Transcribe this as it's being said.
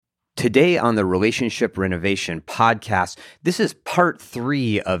Today on the Relationship Renovation podcast, this is part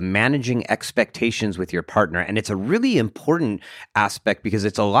 3 of managing expectations with your partner. And it's a really important aspect because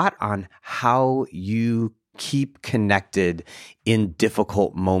it's a lot on how you keep connected in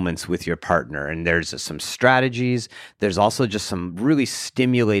difficult moments with your partner. And there's some strategies. There's also just some really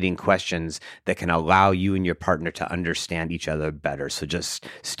stimulating questions that can allow you and your partner to understand each other better. So just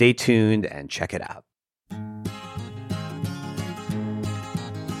stay tuned and check it out.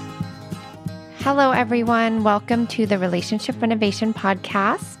 Hello, everyone. Welcome to the Relationship Renovation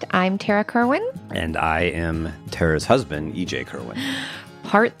Podcast. I'm Tara Kerwin. And I am Tara's husband, EJ Kerwin.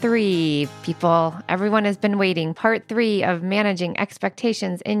 Part 3, people. Everyone has been waiting. Part 3 of managing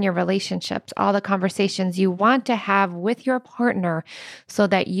expectations in your relationships. All the conversations you want to have with your partner so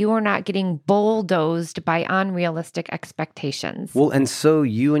that you are not getting bulldozed by unrealistic expectations. Well, and so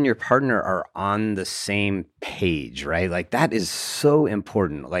you and your partner are on the same page, right? Like that is so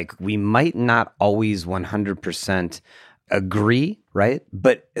important. Like we might not always 100% agree, right?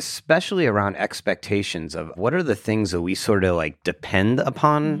 But especially around expectations of what are the things that we sort of like depend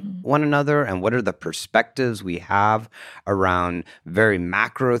upon one another, and what are the perspectives we have around very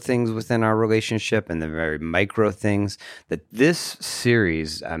macro things within our relationship and the very micro things. That this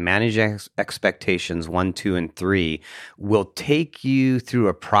series, Managing Expectations 1, 2, and 3, will take you through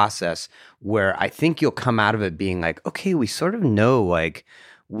a process where I think you'll come out of it being like, okay, we sort of know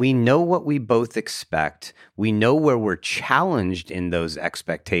we know what we both expect. We know where we're challenged in those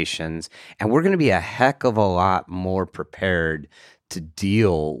expectations, and we're going to be a heck of a lot more prepared to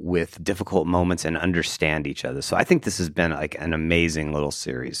deal with difficult moments and understand each other. So I think this has been like an amazing little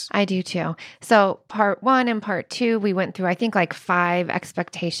series. I do too. So part 1 and part 2, we went through, I think, like 5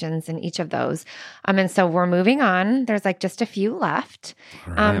 expectations in each of those. And so we're moving on. There's like just a few left.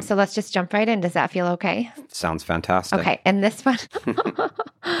 Right. So let's just jump right in. Does that feel okay? Sounds fantastic. Okay. And this one,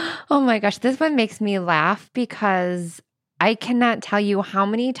 oh my gosh, this one makes me laugh because I cannot tell you how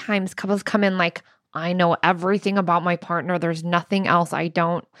many times couples come in like, I know everything about my partner. There's nothing else I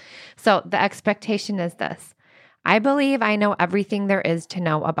don't. So the expectation is this. I believe I know everything there is to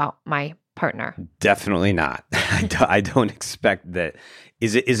know about my partner. Definitely not. I don't expect that.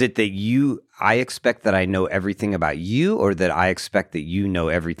 Is it that I expect that I know everything about you, or that I expect that you know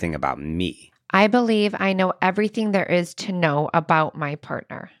everything about me? I believe I know everything there is to know about my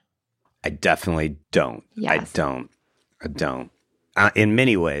partner. I definitely don't. Yes. I don't. In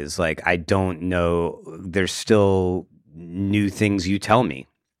many ways, like I don't know, there's still new things you tell me,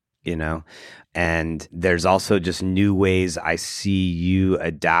 you know, and there's also just new ways I see you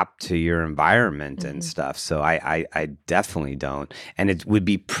adapt to your environment and stuff. So I definitely don't. And it would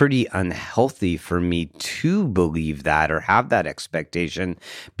be pretty unhealthy for me to believe that or have that expectation,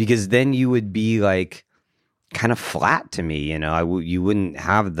 because then you would be like kind of flat to me, you know, you wouldn't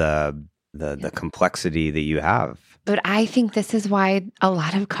have the complexity that you have. But I think this is why a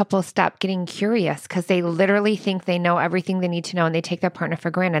lot of couples stop getting curious, because they literally think they know everything they need to know, and they take their partner for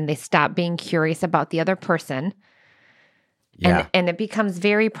granted, and they stop being curious about the other person. Yeah. And it becomes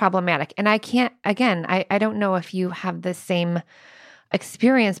very problematic. And I can't, again, I don't know if you have the same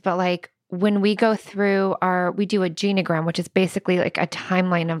experience, but like when we go through we do a genogram, which is basically like a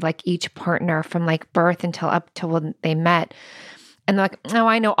timeline of like each partner from like birth until up to when they met. And they're like, oh,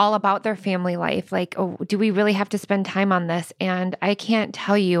 I know all about their family life. Like, oh, do we really have to spend time on this? And I can't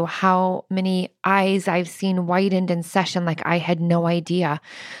tell you how many eyes I've seen widened in session. Like I had no idea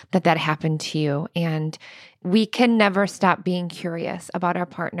that happened to you. And we can never stop being curious about our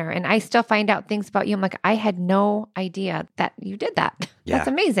partner. And I still find out things about you. I'm like, I had no idea that you did that. Yeah. That's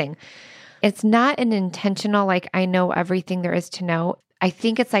amazing. It's not an intentional, like, I know everything there is to know. I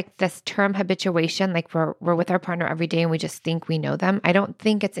think it's like this term habituation, like we're with our partner every day and we just think we know them. I don't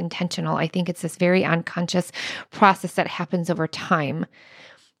think it's intentional. I think it's this very unconscious process that happens over time.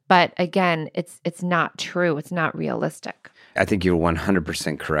 But again, it's not true. It's not realistic. I think you're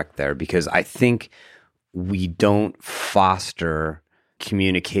 100% correct there, because I think we don't foster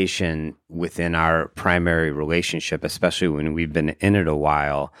communication within our primary relationship, especially when we've been in it a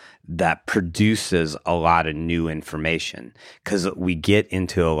while, that produces a lot of new information, because we get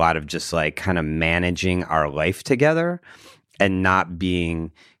into a lot of just like kind of managing our life together and not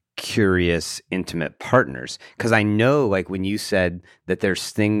being curious, intimate partners. Because I know, like when you said that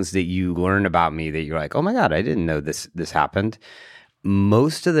there's things that you learn about me that you're like, oh my God, I didn't know this happened.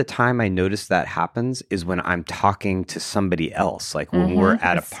 most of the time I notice that happens is when I'm talking to somebody else, like when we're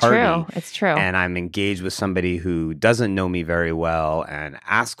at a party. It's true. And I'm engaged with somebody who doesn't know me very well and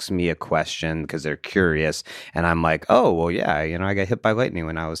asks me a question because they're curious. And I'm like, oh, well, yeah, I got hit by lightning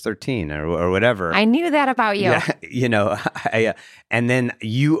when I was 13 or whatever. I knew that about you. Yeah, and then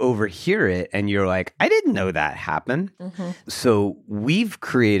you overhear it and you're like, I didn't know that happened. So we've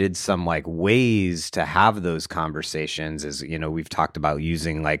created some like ways to have those conversations, as we've talked about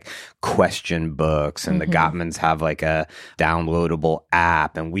using like question books, and the Gottmans have like a downloadable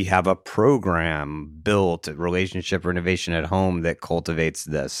app, and we have a program built, Relationship Renovation at Home, that cultivates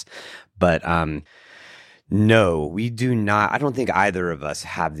this. But no, we do not. I don't think either of us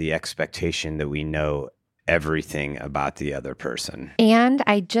have the expectation that we know everything about the other person. And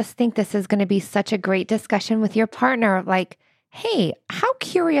I just think this is going to be such a great discussion with your partner. Like, hey, how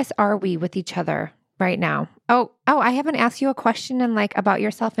curious are we with each other right now? Oh, I haven't asked you a question about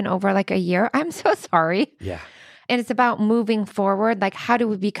yourself in over like a year. I'm so sorry. Yeah. And it's about moving forward. Like, how do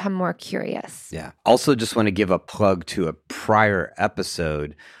we become more curious? Yeah. Also, just want to give a plug to a prior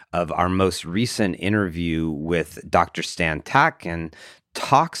episode of our most recent interview with Dr. Stan Tatkin.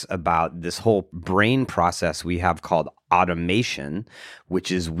 Talks about this whole brain process we have called automation,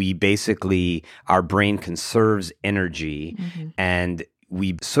 which is our brain conserves energy, and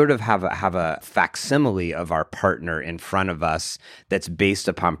we sort of have a facsimile of our partner in front of us that's based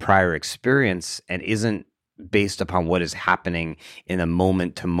upon prior experience and isn't based upon what is happening in a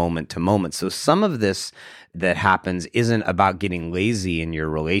moment to moment to moment. So some of this that happens isn't about getting lazy in your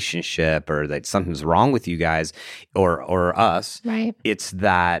relationship or that something's wrong with you guys or us. Right. It's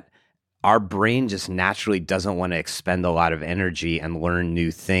that our brain just naturally doesn't want to expend a lot of energy and learn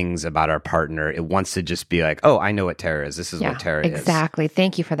new things about our partner. It wants to just be like, oh, I know what Tara is. This is what Tara is. Exactly.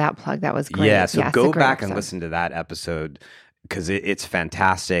 Thank you for that plug. That was great. Yeah. So go back and listen to that episode, because it's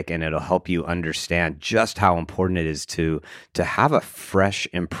fantastic, and it'll help you understand just how important it is to have a fresh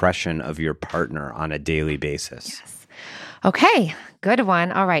impression of your partner on a daily basis. Yes. Okay, good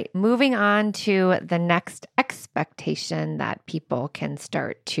one. All right, moving on to the next expectation that people can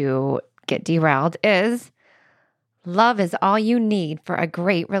start to get derailed is love is all you need for a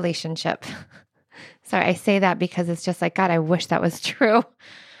great relationship. Sorry, I say that because it's just like, God, I wish that was true.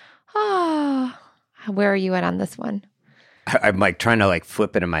 Oh, where are you at on this one? I'm like trying to like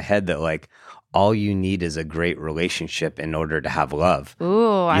flip it in my head that like all you need is a great relationship in order to have love.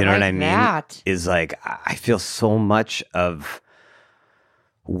 Ooh, I like what I mean? That. Is like I feel so much of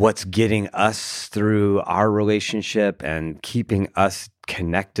what's getting us through our relationship and keeping us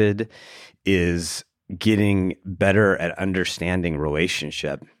connected is getting better at understanding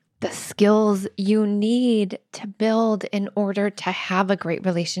relationship. The skills you need to build in order to have a great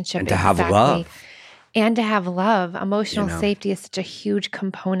relationship. And to have love. And to have love. Emotional safety is such a huge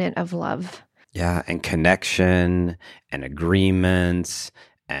component of love. Yeah, and connection and agreements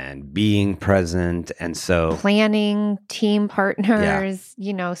and being present. And so planning, team partners,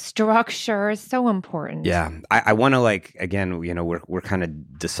 structure is so important. Yeah. I want to again, we're kind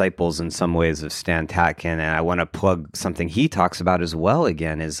of disciples in some ways of Stan Tatkin, and I want to plug something he talks about as well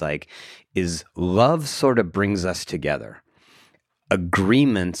again is love sort of brings us together.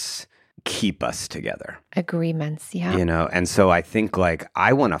 Agreements keep us together. Agreements, yeah. And so I think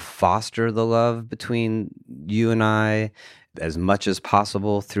I want to foster the love between you and I as much as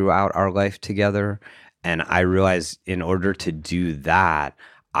possible throughout our life together. And I realize in order to do that,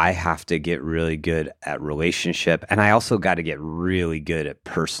 I have to get really good at relationship. And I also got to get really good at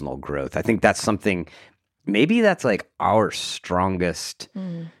personal growth. I think that's something, maybe that's our strongest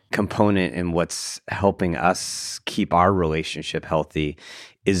component in what's helping us keep our relationship healthy,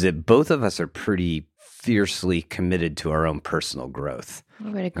 is that both of us are pretty fiercely committed to our own personal growth. I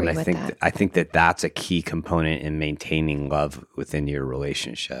would agree with that. I think that that's a key component in maintaining love within your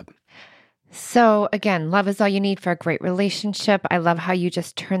relationship. So again, love is all you need for a great relationship. I love how you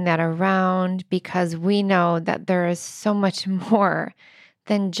just turn that around, because we know that there is so much more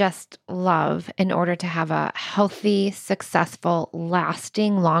than just love in order to have a healthy, successful,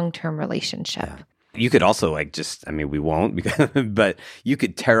 lasting, long-term relationship. Yeah. You could also we won't, but you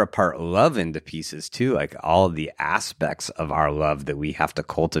could tear apart love into pieces too, all the aspects of our love that we have to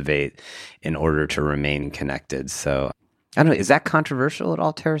cultivate in order to remain connected. So I don't know, is that controversial at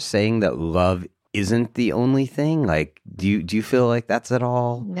all, Tara, saying that love isn't the only thing? Do you feel like that's at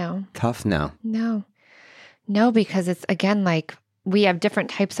all tough? No, because it's again, we have different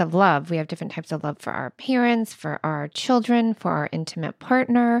types of love. We have different types of love for our parents, for our children, for our intimate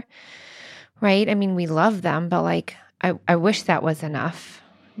partner. Right? I mean, we love them, but I wish that was enough.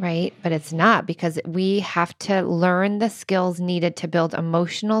 right? But it's not, because we have to learn the skills needed to build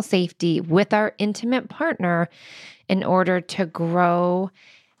emotional safety with our intimate partner in order to grow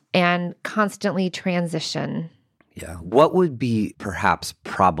and constantly transition. Yeah. What would be perhaps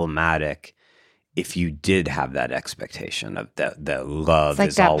problematic if you did have that expectation of that love It's like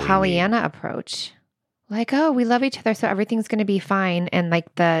is all that we Pollyanna approach. Like, oh, we love each other, so everything's going to be fine. And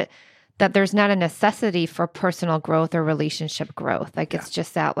like that there's not a necessity for personal growth or relationship growth. Like it's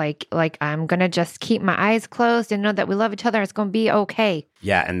just that like I'm going to just keep my eyes closed and know that we love each other. It's going to be okay.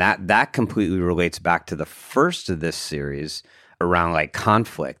 Yeah. And that completely relates back to the first of this series around like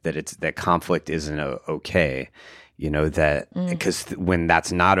conflict, that conflict isn't okay. You know, that because when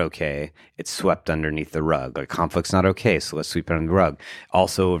that's not okay, it's swept underneath the rug. Like conflict's not okay, so let's sweep it under the rug.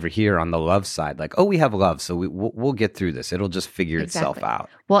 Also over here on the love side, like, oh, we have love, so we'll get through this. It'll just figure itself out.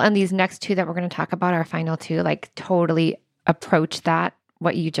 Well, and these next two that we're going to talk about, our final two, like totally approach that,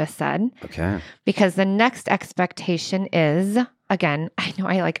 what you just said. Okay. Because the next expectation is, again, I know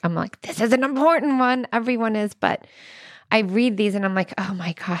I'm like, this is an important one. Everyone is, but I read these and I'm like, oh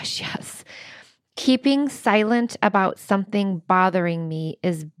my gosh, yes. Keeping silent about something bothering me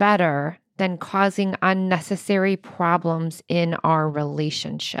is better than causing unnecessary problems in our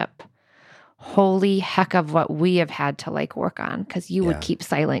relationship. Holy heck of what we have had to like work on, because you would keep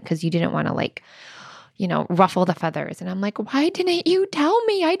silent because you didn't want to like, you know, ruffle the feathers. And I'm like, why didn't you tell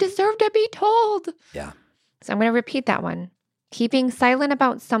me? I deserve to be told. Yeah. So I'm going to repeat that one. Keeping silent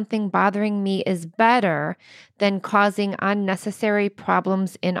about something bothering me is better than causing unnecessary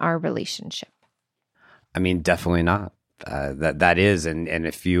problems in our relationship. I mean, definitely not. That is, and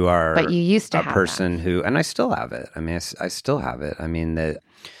if you are, but you used to a have person that. who, and I still have it. I mean, I still have it. I mean, that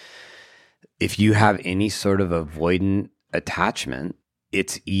if you have any sort of avoidant attachment,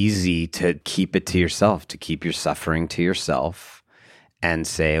 it's easy to keep it to yourself, to keep your suffering to yourself, and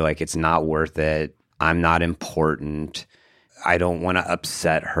say like it's not worth it. I'm not important. I don't want to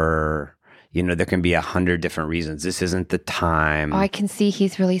upset her. You know, there can be 100 different reasons. This isn't the time. Oh, I can see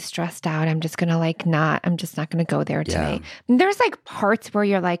he's really stressed out. I'm just going to I'm just not going to go there today. And there's like parts where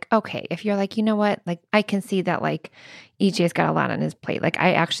you're like, okay, if you're like, you know what? Like, I can see that like EJ's got a lot on his plate. Like,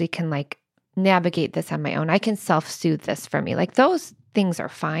 I actually can like navigate this on my own. I can self-soothe this for me. Like, those things are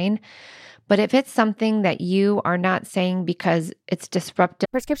fine. But if it's something that you are not saying because it's disruptive.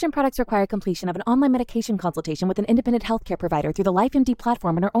 Prescription products require completion of an online medication consultation with an independent healthcare provider through the LifeMD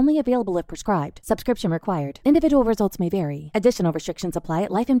platform and are only available if prescribed. Subscription required. Individual results may vary. Additional restrictions apply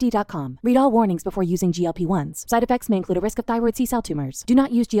at lifemd.com. Read all warnings before using GLP-1s. Side effects may include a risk of thyroid C-cell tumors. Do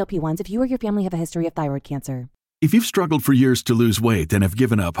not use GLP-1s if you or your family have a history of thyroid cancer. If you've struggled for years to lose weight and have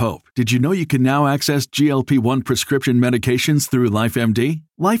given up hope, did you know you can now access GLP-1 prescription medications through LifeMD?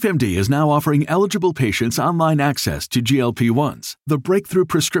 LifeMD is now offering eligible patients online access to GLP-1s, the breakthrough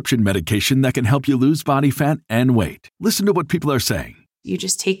prescription medication that can help you lose body fat and weight. Listen to what people are saying. You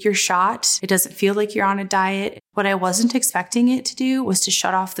just take your shot. It doesn't feel like you're on a diet. What I wasn't expecting it to do was to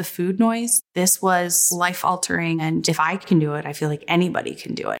shut off the food noise. This was life-altering, and if I can do it, I feel like anybody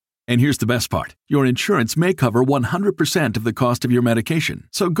can do it. And here's the best part. Your insurance may cover 100% of the cost of your medication.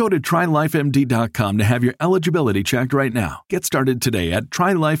 So go to TryLifeMD.com to have your eligibility checked right now. Get started today at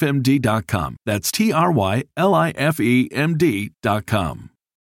TryLifeMD.com. That's TryLifeMD.com.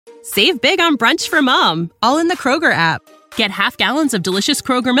 Save big on brunch for mom, all in the Kroger app. Get half gallons of delicious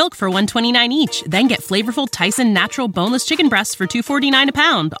Kroger milk for $1.29 each. Then get flavorful Tyson natural boneless chicken breasts for $2.49 a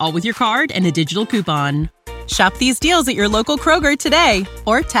pound, all with your card and a digital coupon. Shop these deals at your local Kroger today,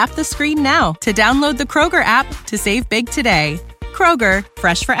 or tap the screen now to download the Kroger app to save big today. Kroger,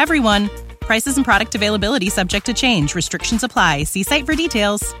 fresh for everyone. Prices and product availability subject to change. Restrictions apply. See site for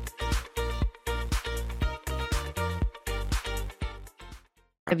details.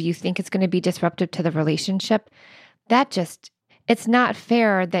 If you think it's going to be disruptive to the relationship, it's not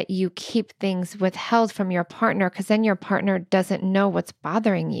fair that you keep things withheld from your partner, because then your partner doesn't know what's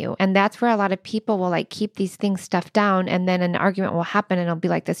bothering you. And that's where a lot of people will like keep these things stuffed down, and then an argument will happen and it'll be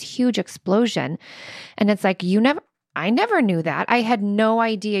like this huge explosion. And it's like, I never knew that. I had no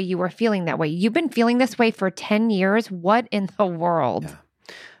idea you were feeling that way. You've been feeling this way for 10 years. What in the world? Yeah.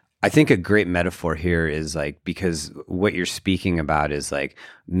 I think a great metaphor here is like, because what you're speaking about is like,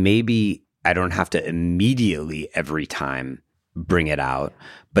 maybe I don't have to immediately every time bring it out.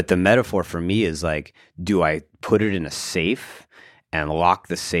 But the metaphor for me is like, do I put it in a safe and lock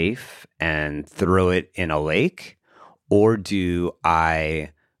the safe and throw it in a lake? Or do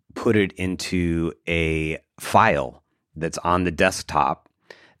I put it into a file that's on the desktop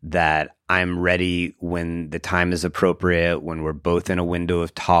that I'm ready when the time is appropriate, when we're both in a window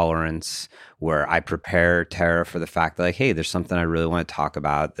of tolerance, where I prepare Tara for the fact that, like, hey, there's something I really want to talk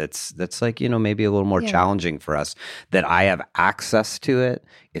about that's like, maybe a little more challenging for us, that I have access to it.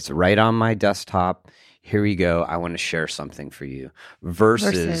 It's right on my desktop. Here we go. I want to share something for you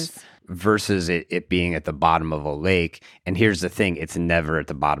versus it being at the bottom of a lake. And here's the thing, it's never at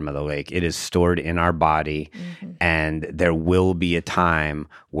the bottom of the lake. It is stored in our body, and there will be a time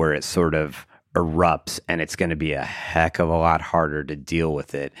where it sort of erupts, and it's going to be a heck of a lot harder to deal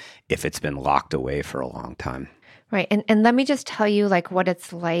with it if it's been locked away for a long time. Right. And let me just tell you like what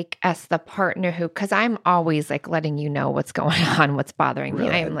it's like as the partner because I'm always like letting you know what's going on, what's bothering me.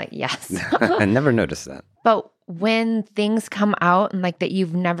 I am like, yes. I never noticed that. But when things come out and like that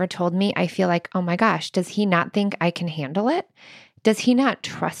you've never told me, I feel like, oh my gosh, does he not think I can handle it? Does he not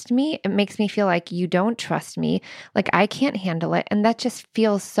trust me? It makes me feel like you don't trust me, like I can't handle it. And that just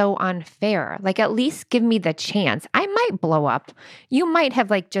feels so unfair. Like at least give me the chance. I might blow up. You might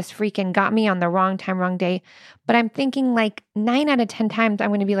have like just freaking got me on the wrong time, wrong day. But I'm thinking like 9 out of 10 times I'm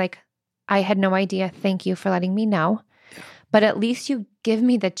going to be like, I had no idea. Thank you for letting me know. But at least you give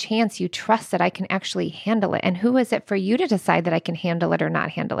me the chance. You trust that I can actually handle it. And who is it for you to decide that I can handle it or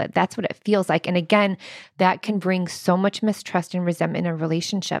not handle it? That's what it feels like. And again, that can bring so much mistrust and resentment in a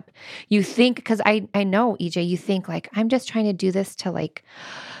relationship. You think, because I know, EJ, you think like, I'm just trying to do this to like,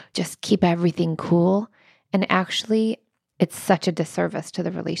 just keep everything cool. And actually, it's such a disservice to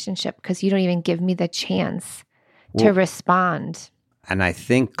the relationship because you don't even give me the chance to respond. And I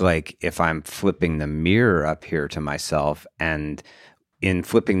think like if I'm flipping the mirror up here to myself, and in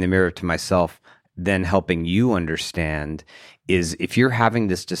flipping the mirror to myself, then helping you understand is if you're having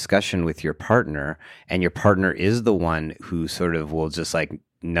this discussion with your partner and your partner is the one who sort of will just like,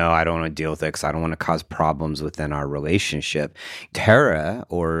 no, I don't want to deal with it because I don't want to cause problems within our relationship. Tara,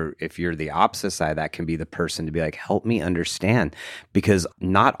 or if you're the opposite side, that can be the person to be like, help me understand, because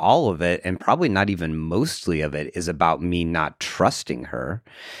not all of it, and probably not even mostly of it, is about me not trusting her.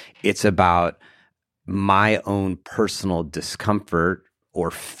 It's about my own personal discomfort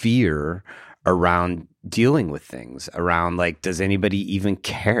or fear around dealing with things, around like, does anybody even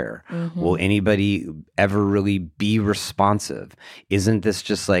care? Will anybody ever really be responsive? Isn't this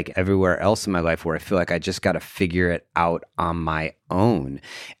just like everywhere else in my life where I feel like I just got to figure it out on my own?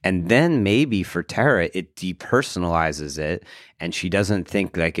 And then maybe for Tara, it depersonalizes it, and she doesn't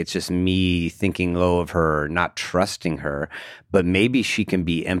think like it's just me thinking low of her or not trusting her, but maybe she can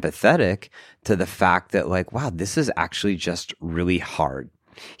be empathetic to the fact that like, wow, this is actually just really hard.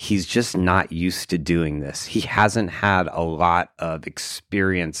 He's just not used to doing this. He hasn't had a lot of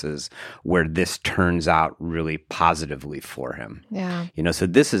experiences where this turns out really positively for him. Yeah. So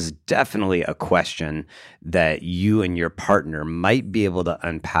this is definitely a question that you and your partner might be able to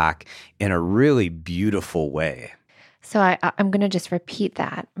unpack in a really beautiful way. So I'm going to just repeat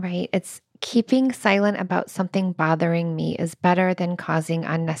that, right? It's keeping silent about something bothering me is better than causing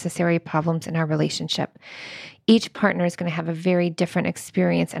unnecessary problems in our relationship. Each partner is going to have a very different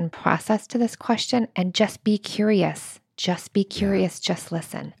experience and process to this question, and just be curious. Just be curious. Just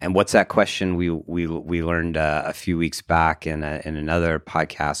listen. And what's that question we learned a few weeks back in another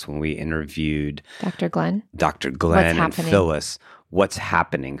podcast when we interviewed Dr. Glenn and Phyllis? What's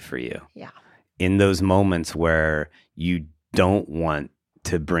happening for you? Yeah. In those moments where you don't want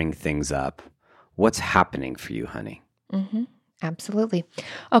to bring things up, what's happening for you, honey? Mm-hmm. Absolutely.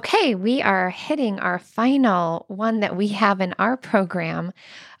 Okay, we are hitting our final one that we have in our program,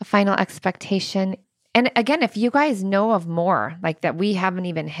 a final expectation. And again, if you guys know of more like that we haven't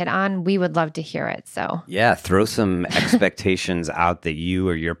even hit on, we would love to hear it. So yeah, throw some expectations out that you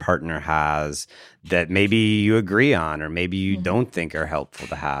or your partner has that maybe you agree on or maybe you don't think are helpful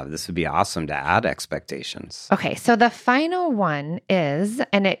to have. This would be awesome to add expectations. Okay, so the final one is,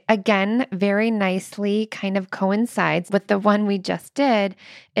 and it again very nicely kind of coincides with the one we just did,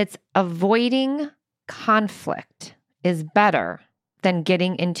 it's avoiding conflict is better than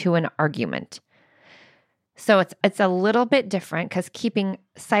getting into an argument. So it's a little bit different because keeping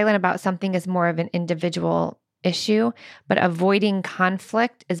silent about something is more of an individual issue, but avoiding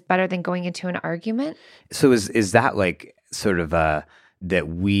conflict is better than going into an argument. So is that like sort of that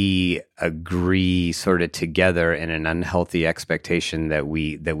we agree sort of together in an unhealthy expectation that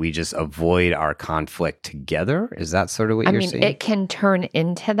we just avoid our conflict together? Is that sort of what you're saying? It can turn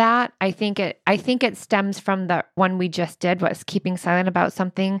into that. I think it stems from the one we just did, was keeping silent about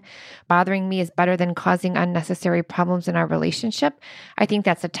something bothering me is better than causing unnecessary problems in our relationship. I think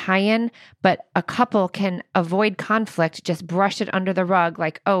that's a tie-in, but a couple can avoid conflict, just brush it under the rug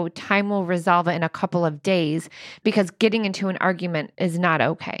like, oh, time will resolve it in a couple of days, because getting into an argument is is not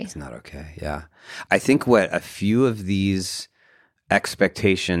okay. It's not okay. Yeah. I think what a few of these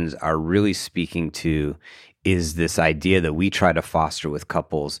expectations are really speaking to is this idea that we try to foster with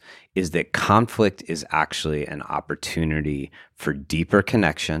couples is that conflict is actually an opportunity for deeper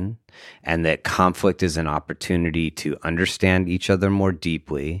connection, and that conflict is an opportunity to understand each other more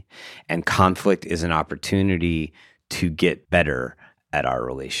deeply, and conflict is an opportunity to get better at our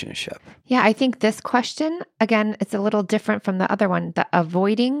relationship. Yeah, I think this question, again, it's a little different from the other one. The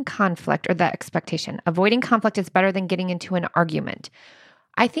avoiding conflict, or the expectation. Avoiding conflict is better than getting into an argument.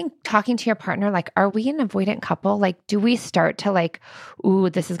 I think talking to your partner, like, are we an avoidant couple? Like, do we start to like, ooh,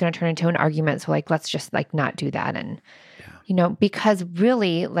 this is going to turn into an argument. So like, let's just like not do that. And, because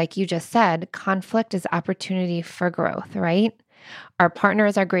really, like you just said, conflict is opportunity for growth, right? Our partner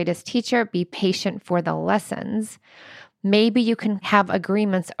is our greatest teacher. Be patient for the lessons. Maybe you can have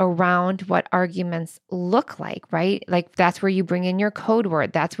agreements around what arguments look like, right? Like that's where you bring in your code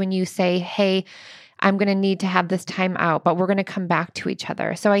word. That's when you say, hey, I'm going to need to have this time out, but we're going to come back to each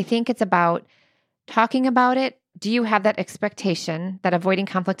other. So I think it's about talking about it. Do you have that expectation that avoiding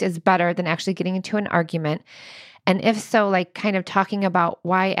conflict is better than actually getting into an argument? And if so, like kind of talking about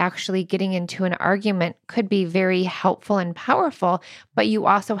why actually getting into an argument could be very helpful and powerful, but you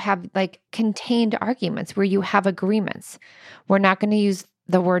also have like contained arguments where you have agreements. We're not going to use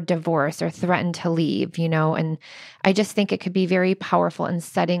the word divorce or threaten to leave, and I just think it could be very powerful in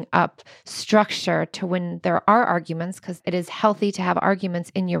setting up structure to when there are arguments, because it is healthy to have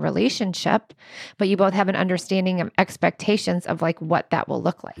arguments in your relationship, but you both have an understanding of expectations of like what that will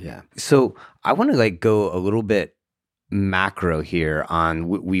look like. Yeah. So I want to like go a little bit macro here on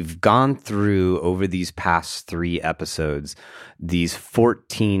we've gone through over these past 3 episodes these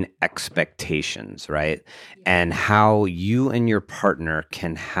 14 expectations, right? And how you and your partner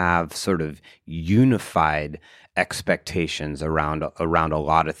can have sort of unified expectations around a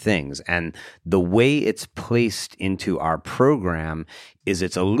lot of things. And the way it's placed into our program is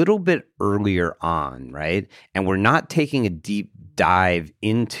it's a little bit earlier on, right? And we're not taking a deep dive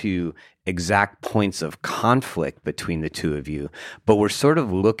into exact points of conflict between the two of you, but we're sort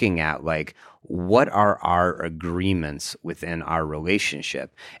of looking at like, what are our agreements within our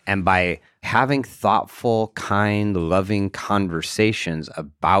relationship? And by having thoughtful, kind, loving conversations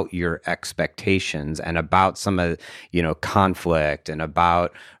about your expectations and about some of, conflict and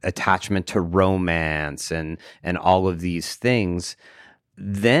about attachment to romance and all of these things,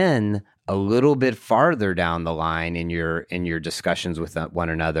 then a little bit farther down the line in your discussions with one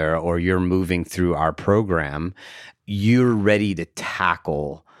another, or you're moving through our program, you're ready to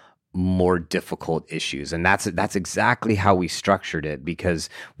tackle more difficult issues. And that's exactly how we structured it, because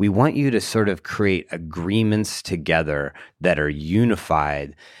we want you to sort of create agreements together that are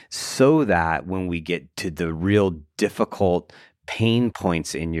unified, so that when we get to the real difficult pain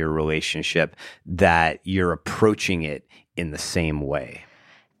points in your relationship, that you're approaching it in the same way.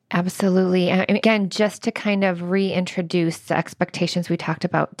 Absolutely. And again, just to kind of reintroduce the expectations we talked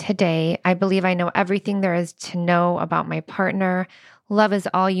about today, I believe I know everything there is to know about my partner. Love is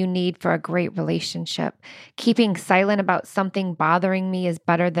all you need for a great relationship. Keeping silent about something bothering me is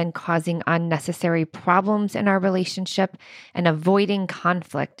better than causing unnecessary problems in our relationship, and avoiding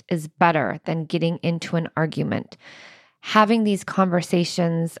conflict is better than getting into an argument. Having these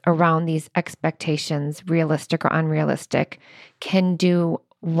conversations around these expectations, realistic or unrealistic, can do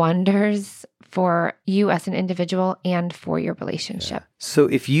wonders for you as an individual and for your relationship. Yeah. So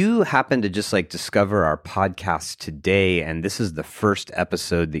if you happen to just like discover our podcast today, and this is the first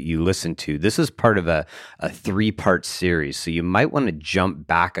episode that you listen to, this is part of a 3-part series. So you might want to jump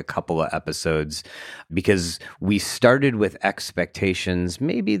back a couple of episodes, because we started with expectations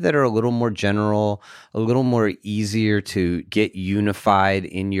maybe that are a little more general, a little more easier to get unified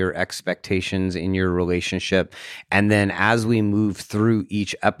in your expectations in your relationship. And then as we move through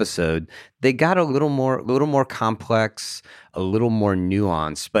each episode, they got a little more complex, a little more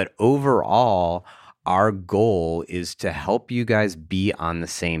nuanced, but overall, our goal is to help you guys be on the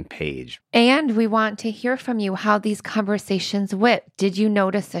same page. And we want to hear from you how these conversations went. Did you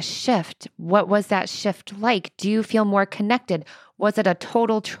notice a shift? What was that shift like? Do you feel more connected? Was it a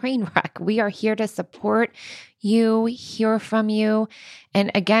total train wreck? We are here to support you, hear from you.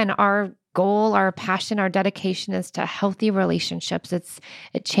 And again, our goal, our passion, our dedication is to healthy relationships.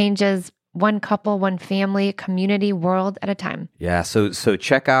 It changes one couple, one family, community, world at a time. Yeah, so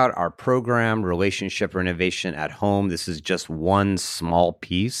check out our program, Relationship Renovation at Home. This is just one small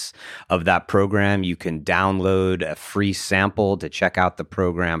piece of that program. You can download a free sample to check out the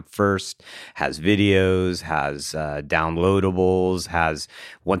program first. Has videos, has downloadables, has,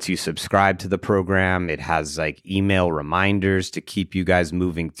 once you subscribe to the program, it has like email reminders to keep you guys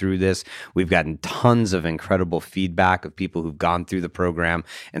moving through this. We've gotten tons of incredible feedback of people who've gone through the program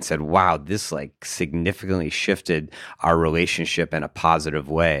and said, wow, this like significantly shifted our relationship in a positive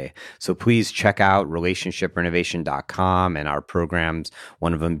way. So please check out relationshiprenovation.com and our programs,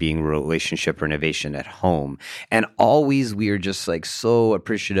 one of them being Relationship Renovation at Home. And always, we are just like so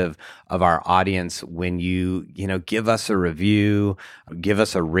appreciative of our audience when you give us a review, give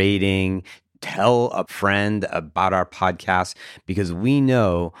us a rating, tell a friend about our podcast, because we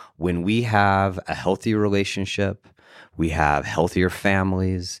know when we have a healthy relationship, we have healthier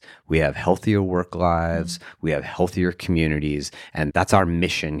families, we have healthier work lives, we have healthier communities. And that's our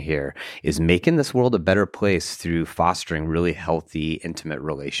mission here, is making this world a better place through fostering really healthy, intimate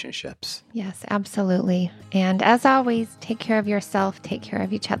relationships. Yes, absolutely. And as always, take care of yourself, take care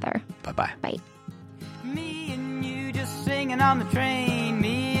of each other. Bye-bye. Bye. Me and you just singing on the train,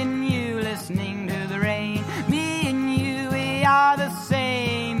 me and you listening to the rain, me and you, we are the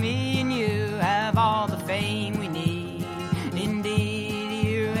same, me and you have all the fame we need. Indeed,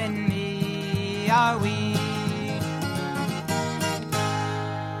 you and me are we.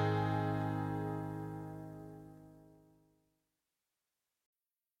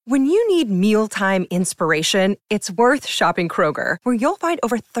 When you need mealtime inspiration, it's worth shopping Kroger, where you'll find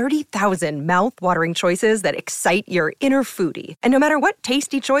over 30,000 mouth-watering choices that excite your inner foodie. And no matter what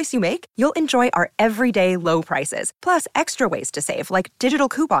tasty choice you make, you'll enjoy our everyday low prices, plus extra ways to save, like digital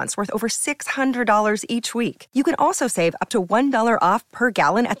coupons worth over $600 each week. You can also save up to $1 off per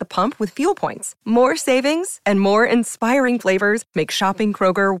gallon at the pump with fuel points. More savings and more inspiring flavors make shopping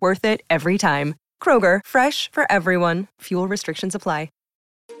Kroger worth it every time. Kroger, fresh for everyone. Fuel restrictions apply.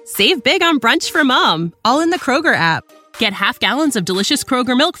 Save big on brunch for mom, all in the Kroger app. Get half gallons of delicious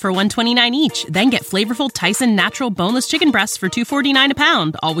Kroger milk for $1.29 each. Then get flavorful Tyson natural boneless chicken breasts for $2.49 a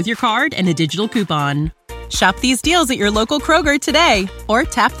pound, all with your card and a digital coupon. Shop these deals at your local Kroger today, or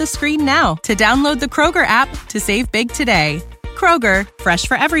tap the screen now to download the Kroger app to save big today. Kroger, fresh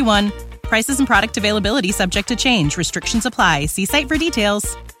for everyone. Prices and product availability subject to change. Restrictions apply. See site for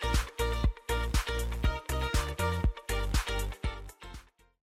details.